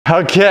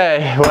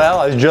Okay, well,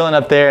 I was drilling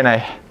up there and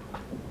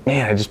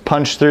I just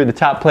punched through the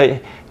top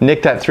plate,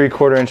 nicked that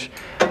 3/4 inch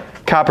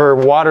copper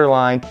water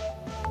line.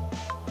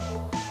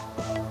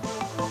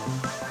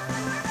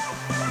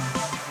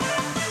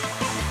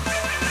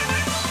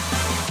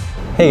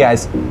 Hey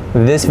guys,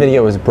 this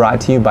video was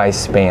brought to you by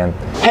Span.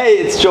 Hey,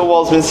 it's Joe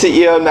Walsman,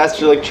 CEO and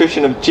Master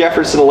Electrician of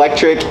Jefferson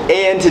Electric,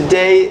 and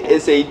today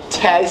is a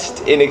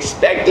test in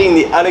expecting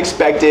the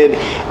unexpected.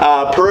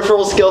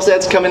 Peripheral skill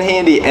sets come in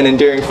handy and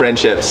enduring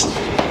friendships.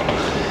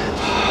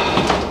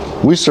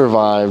 We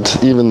survived,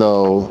 even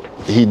though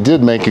he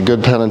did make a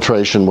good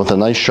penetration with a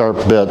nice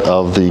sharp bit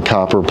of the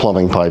copper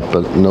plumbing pipe,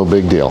 but no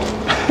big deal.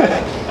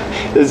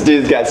 This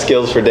dude's got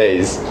skills for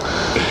days.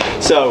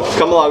 So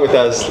come along with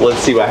us, let's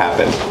see what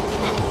happened.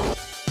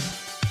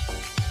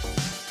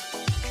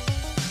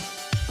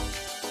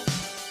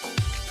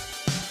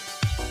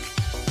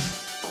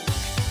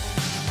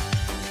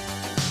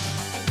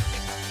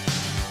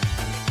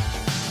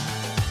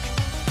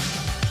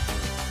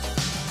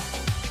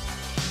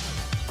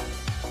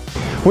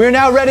 We are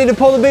now ready to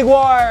pull the big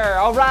wire.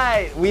 All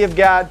right, we have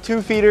got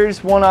 2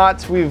 feeders,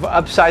 1/0. We've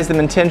upsized them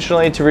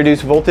intentionally to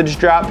reduce voltage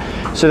drop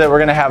so that we're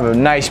gonna have a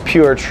nice,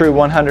 pure, true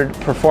 100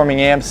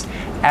 performing amps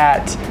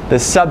at the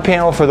sub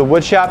panel for the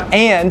wood shop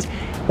and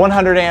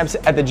 100 amps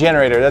at the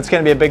generator. That's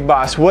gonna be a big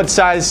boss. What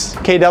size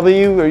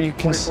KW? Or you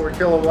can 24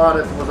 kilowatt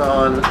if it was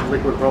on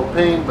liquid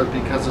propane, but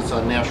because it's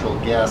on natural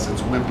gas,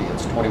 it's wimpy.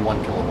 It's 21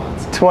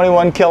 kilowatts.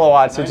 21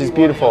 kilowatts, which is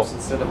beautiful. Amps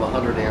instead of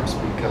 100 amps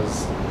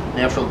because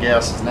natural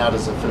gas is not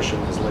as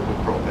efficient as liquid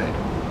propane.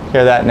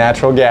 Hear that?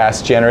 Natural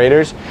gas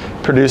generators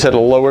produce at a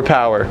lower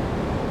power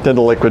than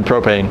the liquid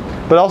propane,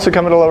 but also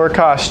come at a lower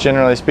cost,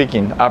 generally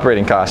speaking,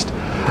 operating cost.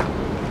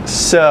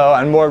 So,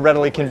 and more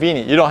readily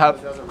convenient. You don't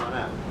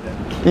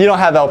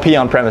have LP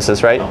on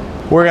premises, right? No.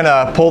 We're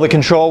gonna pull the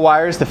control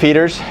wires, the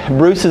feeders.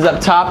 Bruce is up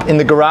top in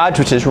the garage,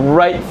 which is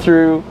right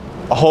through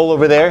a hole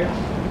over there,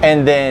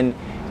 and then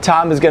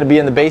Tom is going to be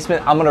in the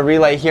basement. I'm going to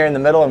relay here in the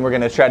middle and we're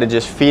going to try to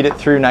just feed it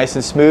through nice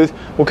and smooth.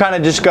 We'll kind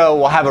of just go,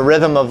 we'll have a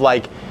rhythm of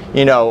like,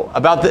 you know,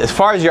 about as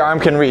far as your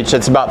arm can reach.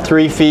 It's about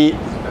 3 feet,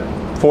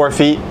 4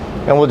 feet,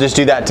 and we'll just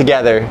do that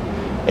together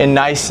in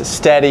nice,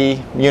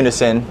 steady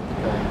unison,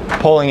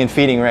 pulling and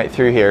feeding right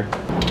through here.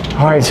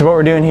 All right, so what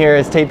we're doing here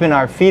is taping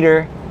our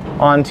feeder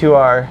onto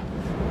our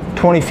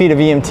 20 feet of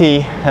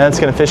EMT, and that's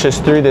going to fish us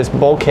through this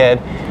bulkhead.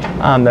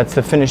 That's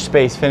the finished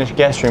space, finished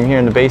guest room here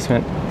in the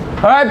basement.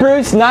 All right,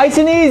 Bruce, nice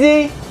and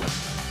easy.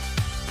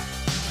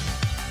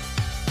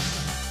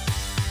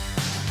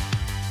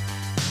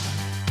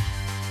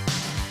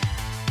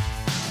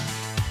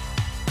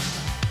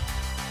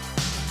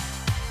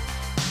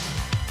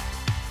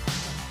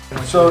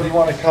 So do you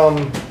want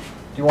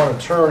to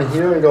turn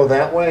here and go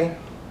that way?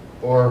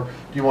 Or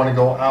do you want to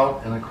go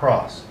out and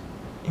across?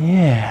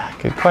 Yeah,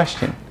 good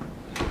question.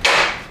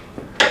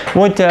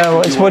 What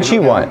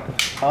you want?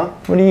 Huh?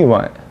 What do you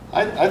want?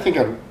 I think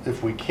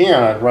if we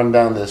can, I'd run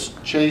down this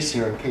chase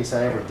here in case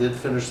I ever did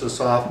finish this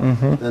off.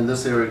 Then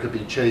this area could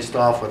be chased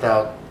off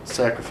without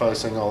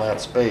sacrificing all that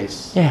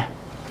space. Yeah.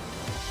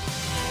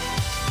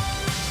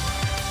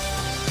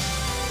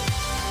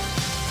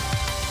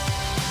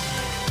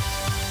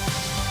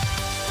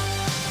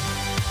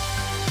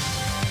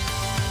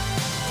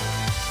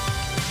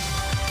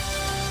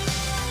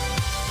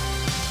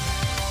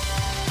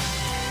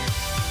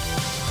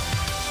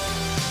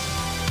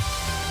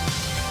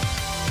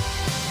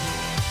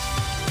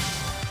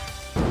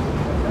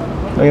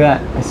 Look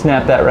at that, I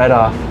snapped that right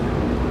off.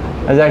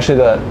 That's actually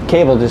the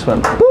cable just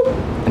went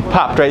boop and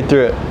popped right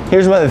through it.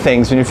 Here's one of the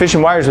things, when you're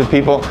fishing wires with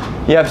people,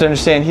 you have to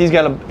understand he's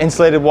got an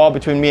insulated wall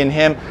between me and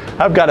him.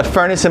 I've got a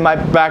furnace in my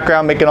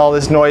background making all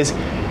this noise.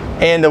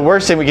 And the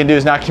worst thing we can do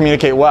is not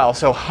communicate well.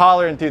 So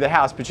hollering through the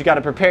house, but you gotta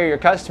prepare your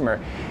customer.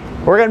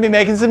 We're gonna be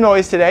making some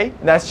noise today.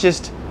 That's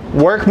just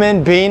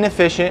workmen being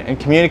efficient and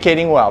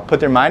communicating well. Put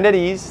their mind at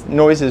ease,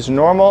 noise is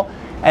normal,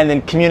 and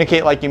then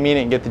communicate like you mean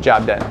it and get the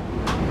job done.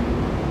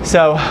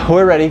 So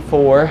we're ready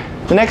for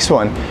the next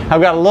one.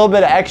 I've got a little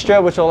bit of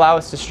extra which will allow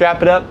us to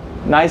strap it up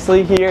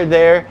nicely here,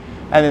 there,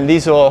 and then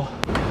these will,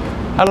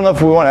 I don't know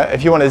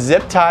if you want to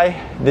zip tie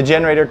the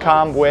generator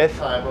comm with.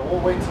 But we'll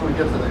wait until we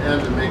get to the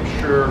end and make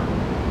sure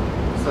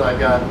so if we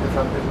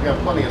got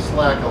plenty of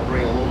slack, I'll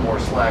bring a little more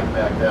slack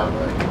back that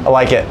way. I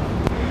like it.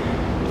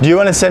 Do you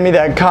want to send me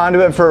that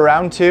conduit for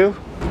round 2?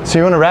 So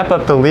you want to wrap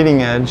up the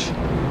leading edge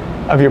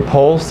of your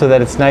pole so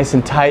that it's nice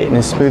and tight and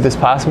as smooth as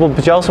possible,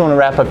 but you also want to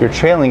wrap up your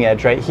trailing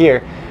edge right here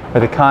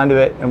where the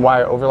conduit and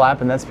wire overlap,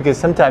 and that's because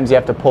sometimes you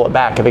have to pull it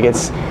back. If it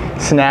gets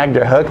snagged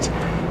or hooked,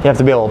 you have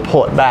to be able to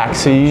pull it back.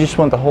 So you just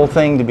want the whole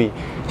thing to be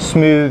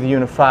smooth,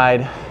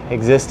 unified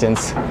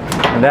existence,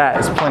 and that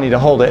is plenty to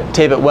hold it.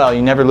 Tape it well.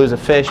 You never lose a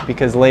fish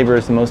because labor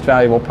is the most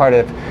valuable part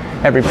of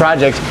every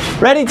project.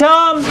 Ready,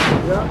 Tom?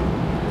 Yeah.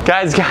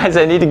 Guys,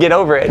 I need to get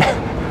over it.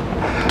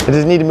 I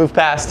just need to move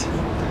past.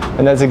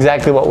 And that's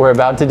exactly what we're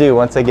about to do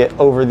once I get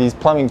over these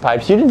plumbing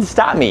pipes. You didn't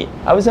stop me.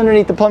 I was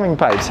underneath the plumbing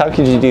pipes. How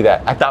could you do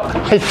that? I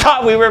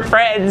thought we were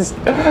friends.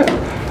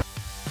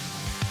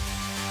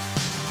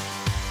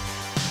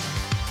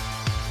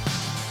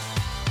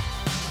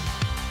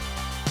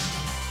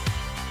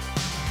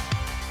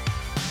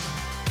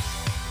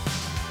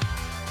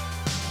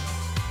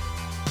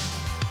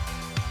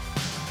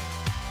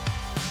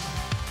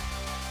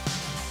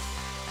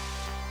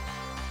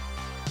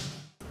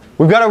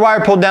 We've got our wire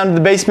pulled down to the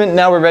basement.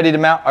 Now we're ready to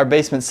mount our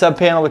basement sub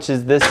panel, which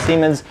is this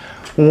Siemens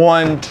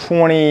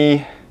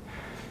 120.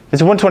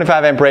 It's a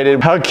 125 amp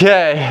rated.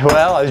 Okay,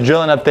 well, I was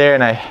drilling up there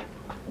and I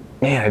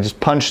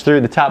just punched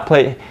through the top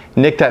plate,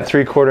 nicked that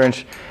 3/4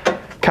 inch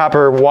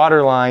copper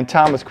water line.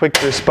 Tom was quick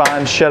to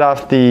respond, shut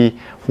off the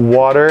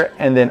water,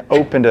 and then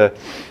opened a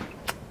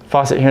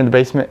faucet here in the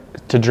basement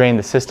to drain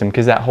the system,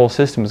 because that whole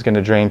system is going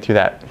to drain through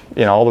that,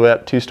 all the way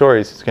up 2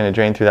 stories. It's going to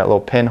drain through that little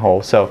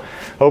pinhole. So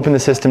open the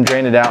system,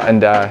 drain it out,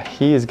 and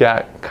he has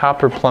got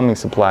copper plumbing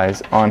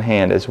supplies on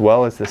hand, as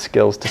well as the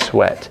skills to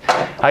sweat.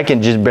 I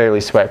can just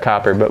barely sweat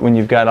copper, but when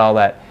you've got all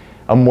that,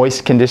 a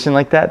moist condition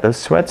like that, those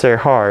sweats are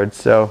hard.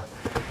 So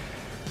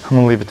I'm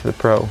going to leave it to the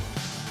pro.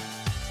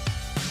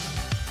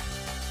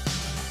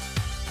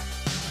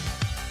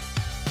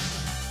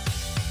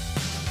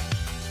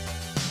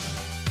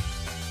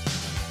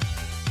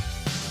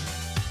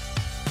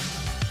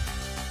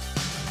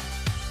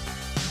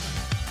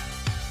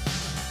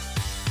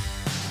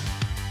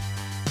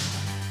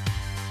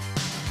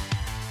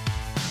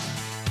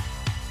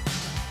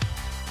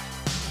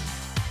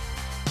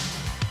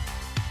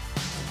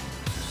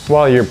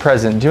 While you're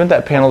present, do you want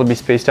that panel to be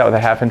spaced out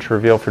with a 1/2 inch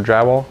reveal for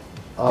drywall,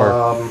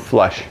 or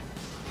flush?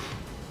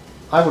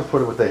 I would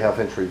put it with a 1/2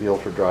 inch reveal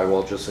for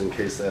drywall, just in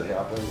case that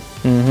happens.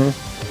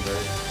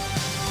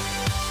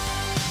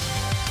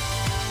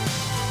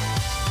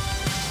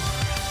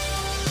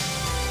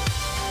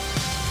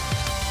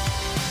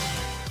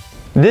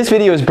 This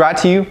video is brought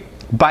to you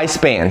by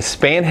Span.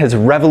 Span has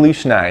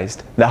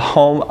revolutionized the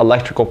home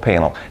electrical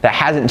panel that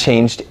hasn't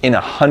changed in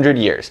 100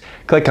 years.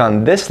 Click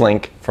on this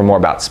link for more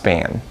about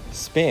Span.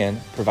 Span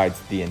provides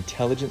the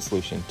intelligent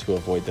solution to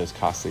avoid those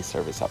costly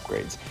service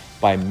upgrades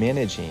by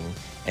managing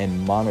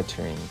and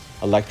monitoring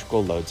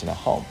electrical loads in a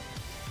home.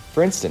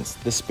 For instance,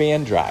 the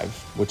Span Drive,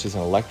 which is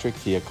an electric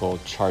vehicle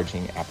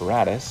charging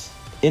apparatus,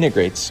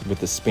 integrates with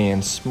the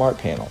Span Smart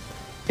Panel.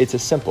 It's a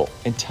simple,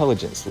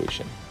 intelligent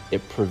solution.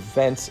 It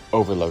prevents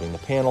overloading the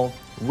panel,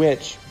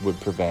 which would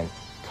prevent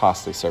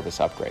costly service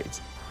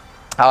upgrades.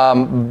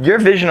 Your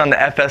vision on the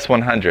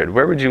FS100,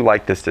 where would you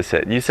like this to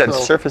sit? You said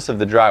surface of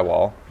the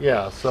drywall.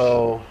 Yeah,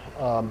 so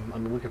I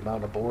mean, we could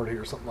mount a board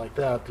here or something like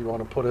that. Do you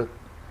want to put it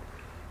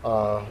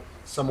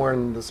somewhere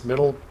in this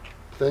middle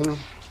thing?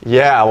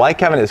 Yeah, I like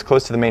having it as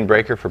close to the main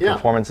breaker for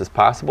performance as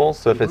possible.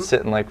 So if it's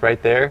sitting like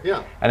right there.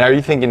 Yeah. And are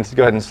you thinking to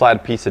go ahead and slide a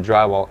piece of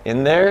drywall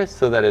in there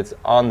so that it's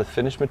on the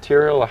finished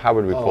material, or how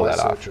would we pull that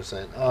off? I see what you're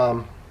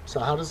saying. So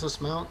how does this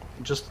mount?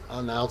 Just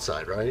on the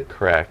outside, right?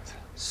 Correct.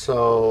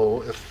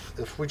 So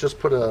if we just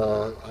put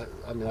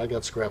I mean, I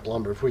got scrap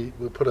lumber. If we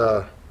put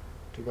a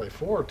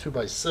 2x4 or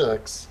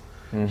 2x6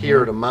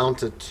 here to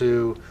mount it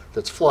to,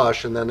 that's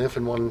flush, and then if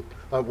and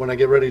when I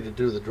get ready to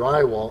do the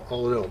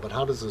drywall, but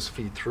how does this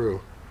feed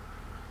through?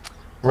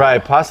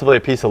 Right, possibly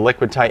a piece of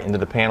liquid tight into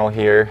the panel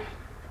here,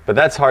 but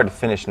that's hard to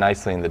finish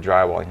nicely in the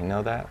drywall. You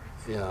know that?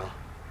 Yeah.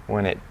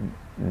 When it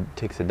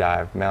takes a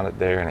dive, mount it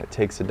there, and it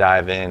takes a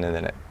dive in, and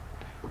then it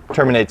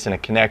terminates in a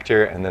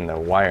connector, and then the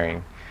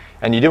wiring.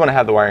 And you do want to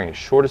have the wiring as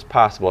short as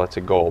possible. That's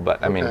a goal,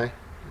 but I mean,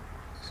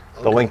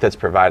 the length that's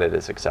provided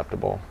is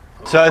acceptable.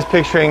 So I was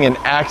picturing an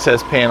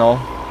access panel,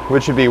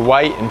 which would be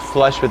white and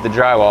flush with the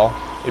drywall.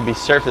 It'd be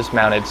surface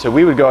mounted. So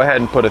we would go ahead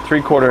and put a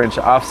 3/4 inch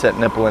offset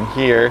nipple in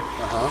here,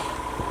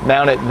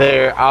 mount it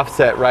there,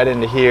 offset right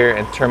into here,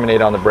 and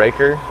terminate on the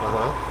breaker.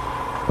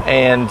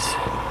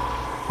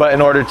 But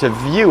in order to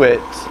view it,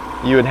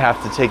 you would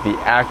have to take the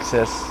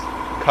access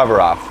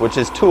cover off, which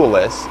is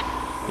toolless.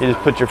 You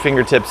just put your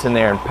fingertips in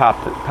there and pop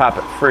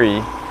it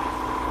free.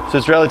 So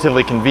it's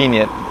relatively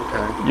convenient.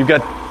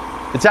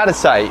 It's out of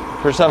sight.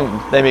 For some,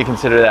 they may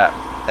consider that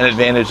an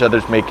advantage.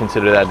 Others may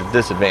consider that a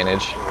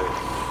disadvantage.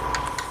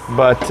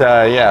 But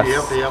yes.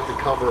 Do you have the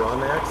cover on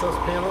the access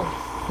panel?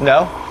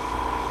 No.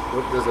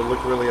 Does it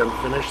look really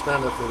unfinished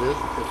then if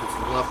it's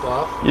left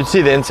off? You'd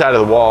see the inside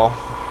of the wall.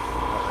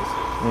 Oh,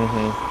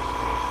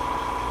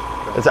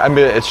 I see. I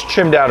mean, it's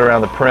trimmed out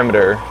around the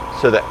perimeter,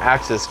 so the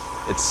axis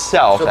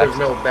itself. So there's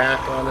no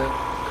back on it?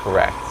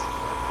 Correct.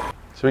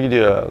 So we could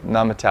do a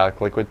non-metallic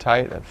liquid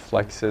tight that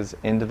flexes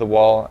into the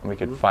wall, and we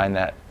could find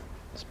that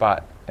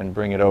spot and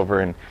bring it over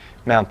and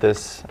mount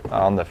this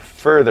on the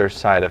further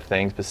side of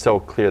things, but still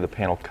clear the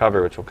panel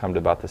cover, which will come to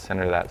about the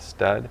center of that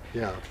stud.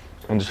 Yeah.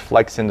 And just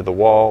flex into the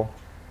wall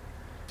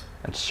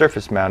and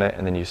surface mount it,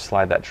 and then you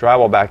slide that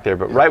drywall back there,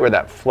 but right where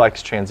that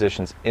flex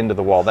transitions into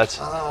the wall, that's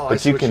I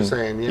see what you're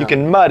saying. Yeah. You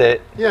can mud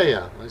it.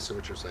 Yeah, I see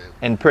what you're saying.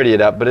 And pretty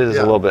it up, but it is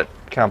a little bit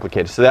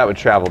complicated. So that would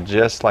travel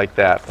just like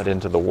that, but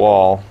into the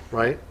wall.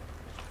 Right.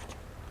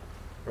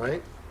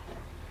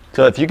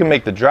 So if you can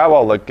make the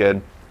drywall look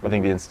good, I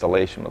think the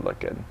installation would look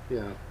good. Yeah,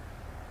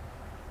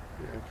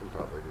 I can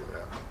probably do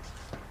that.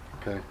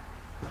 Okay.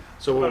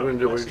 So what we're going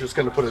to do, we're just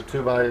going to put a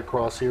 2x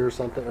across here or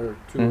something, or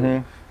 2,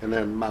 and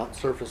then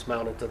surface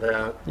mount it to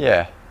that.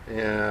 Yeah.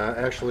 And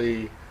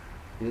actually,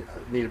 you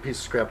need a piece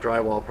of scrap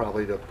drywall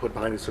probably to put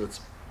behind it so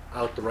it's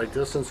out the right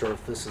distance, or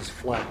if this is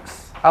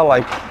flex.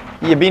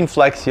 Being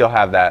flex, you'll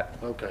have that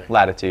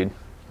latitude.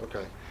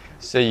 Okay.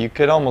 So you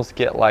could almost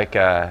get like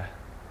a,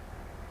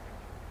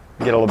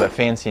 get a little bit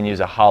fancy and use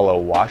a hollow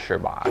washer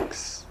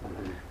box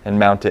and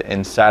mount it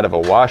inside of a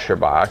washer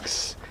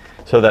box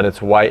so that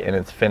it's white and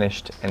it's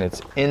finished and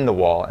it's in the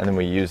wall, and then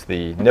we use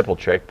the nipple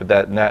trick, but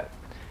that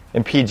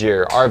impedes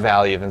our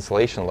value of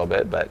insulation a little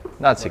bit, but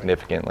not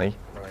significantly.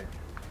 Right.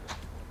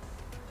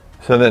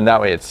 So then that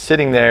way it's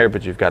sitting there,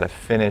 but you've got a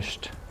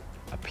finished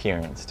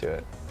appearance to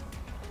it.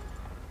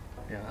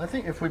 Yeah, I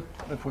think if we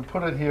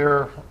put it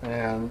here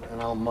and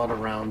I'll mud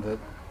around it,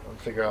 I'll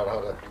figure out how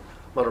to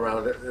mud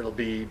around it. It'll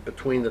be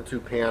between the two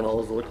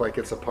panels. It'll look like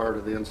it's a part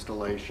of the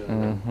installation,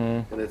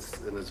 and it's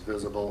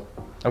visible.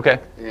 Okay.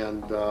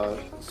 And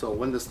so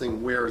when this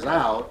thing wears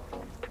out,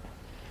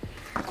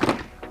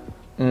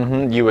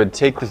 you would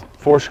take the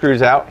 4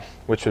 screws out,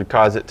 which would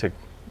cause it to,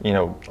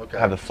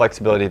 have the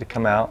flexibility to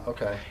come out.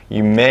 okay,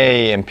 You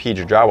may impede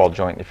your drywall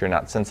joint if you're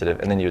not sensitive,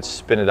 and then you would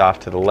spin it off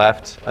to the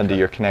left under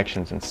your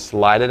connections and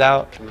slide it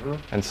out,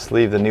 and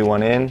sleeve the new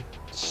one in,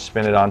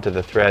 spin it onto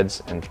the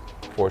threads, and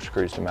 4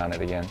 screws to mount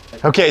it again.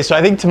 Okay, so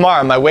I think tomorrow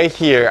on my way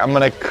here, I'm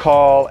gonna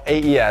call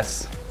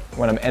AES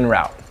when I'm en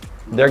route.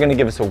 They're gonna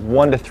give us a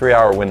 1 to 3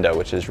 hour window,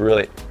 which is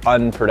really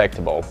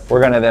unpredictable.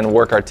 We're gonna then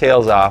work our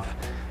tails off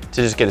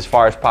to just get as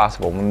far as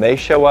possible. When they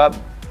show up,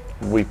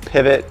 we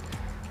pivot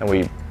and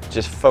we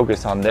just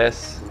focus on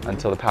this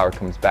until the power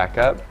comes back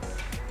up.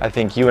 I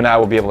think you and I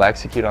will be able to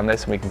execute on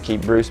this, and we can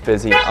keep Bruce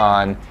busy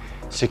on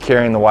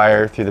securing the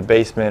wire through the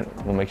basement.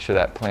 We'll make sure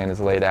that plan is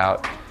laid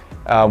out.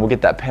 We'll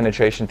get that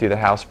penetration through the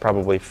house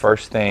probably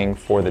first thing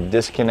for the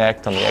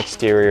disconnect on the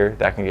exterior.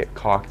 That can get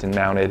caulked and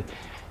mounted,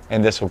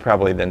 and this will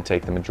probably then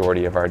take the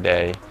majority of our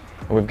day.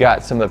 And we've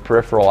got some of the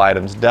peripheral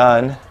items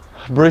done.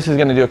 Bruce is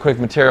gonna do a quick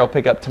material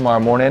pickup tomorrow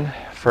morning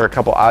for a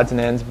couple odds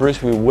and ends.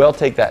 Bruce, we will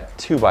take that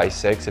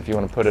 2x6 if you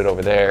want to put it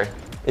over there.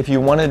 If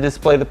you want to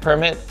display the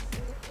permit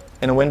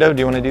in a window, do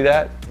you want to do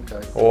that?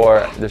 okay.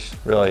 Or there's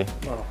really,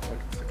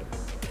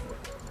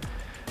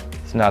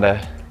 it's not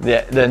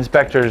the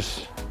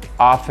inspectors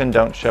often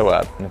don't show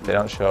up, and if they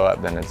don't show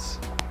up, then it's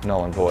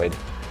null and void.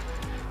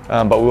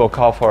 But we will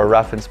call for a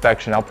rough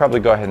inspection. I'll probably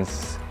go ahead and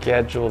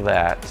schedule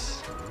that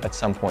at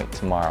some point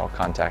tomorrow. I'll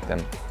contact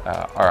them,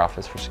 our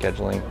office for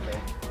scheduling. Okay.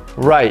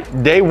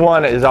 Right, day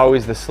 1 is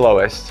always the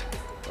slowest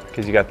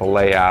because you got the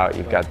layout,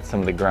 you've got some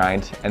of the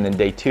grind, and then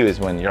day 2 is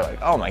when you're like,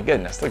 oh my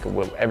goodness, look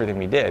at everything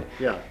we did.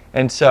 Yeah.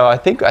 And so I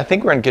think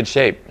we're in good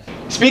shape.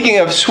 Speaking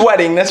of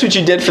sweating, that's what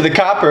you did for the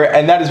copper,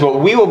 and that is what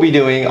we will be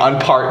doing on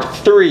part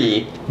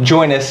 3.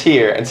 Join us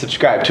here and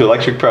subscribe to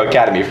Electric Pro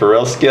Academy for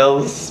real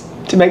skills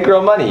to make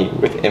real money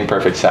with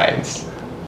imperfect science.